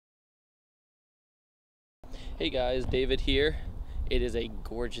Hey guys, David here. It is a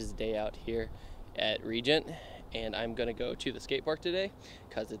gorgeous day out here at Regent, and I'm gonna go to the skate park today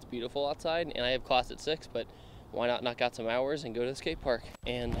because it's beautiful outside, and I have class at 6, but why not knock out some hours and go to the skate park?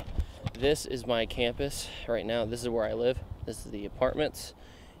 And this is my campus right now. This is where I live. This is the apartments,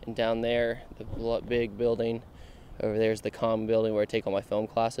 and down there, the big building over there is the common building where I take all my film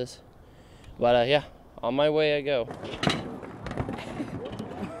classes. But yeah, on my way I go.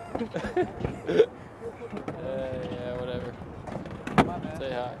 Yeah, whatever.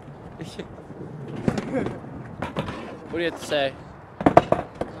 Say hi. What do you have to say?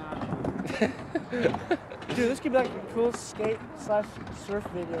 Dude, this could be like a cool skate/surf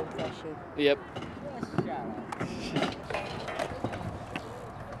video with that shit. Yep.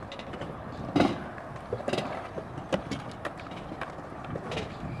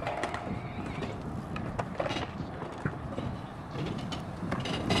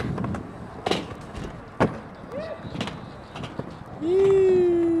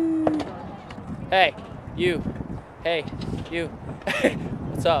 Hey, you. Hey, you.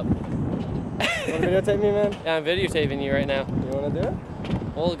 What's up? You wanna videotape me, man? Yeah, I'm videotaping you right now. You wanna do it?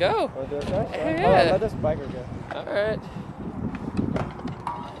 We'll go. Wanna do it first? Yeah. Hold on, let this biker go. Alright.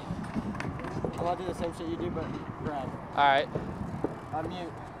 I wanna do the same shit you do, but grab. Alright. On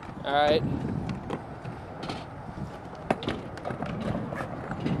mute. Alright.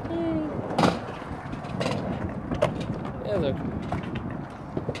 Yeah, look.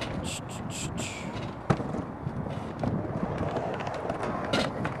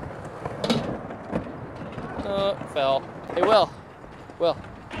 Oh, fell. Hey, Will. Will.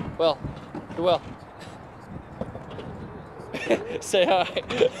 Hey, Will. Say hi.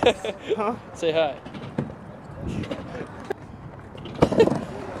 Huh? Say hi.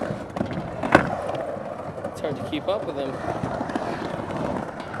 It's hard to keep up with him.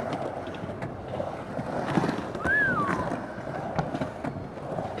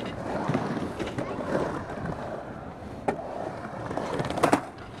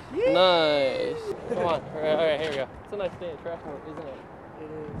 Nice. Come on. All right, here we go. It's a nice day at Trashmore,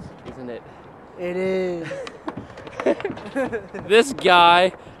 isn't it? It is. Isn't it? This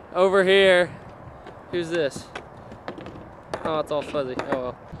guy over here. Who's this? Oh, it's all fuzzy. Oh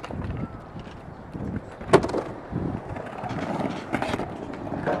well.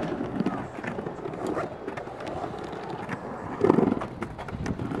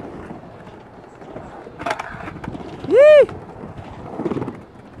 Yee!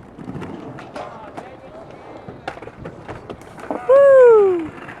 Woo!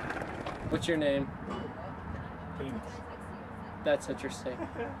 What's your name? That's interesting.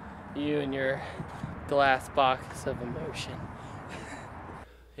 You and your glass box of emotion.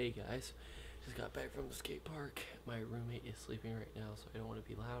 Hey guys, just got back from the skate park. My roommate is sleeping right now, so I don't want to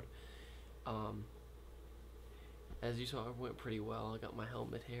be loud. As you saw, it went pretty well. I got my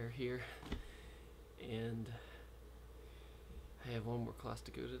helmet hair here, and I have one more class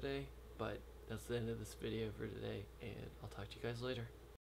to go today, but that's the end of this video for today, and I'll talk to you guys later.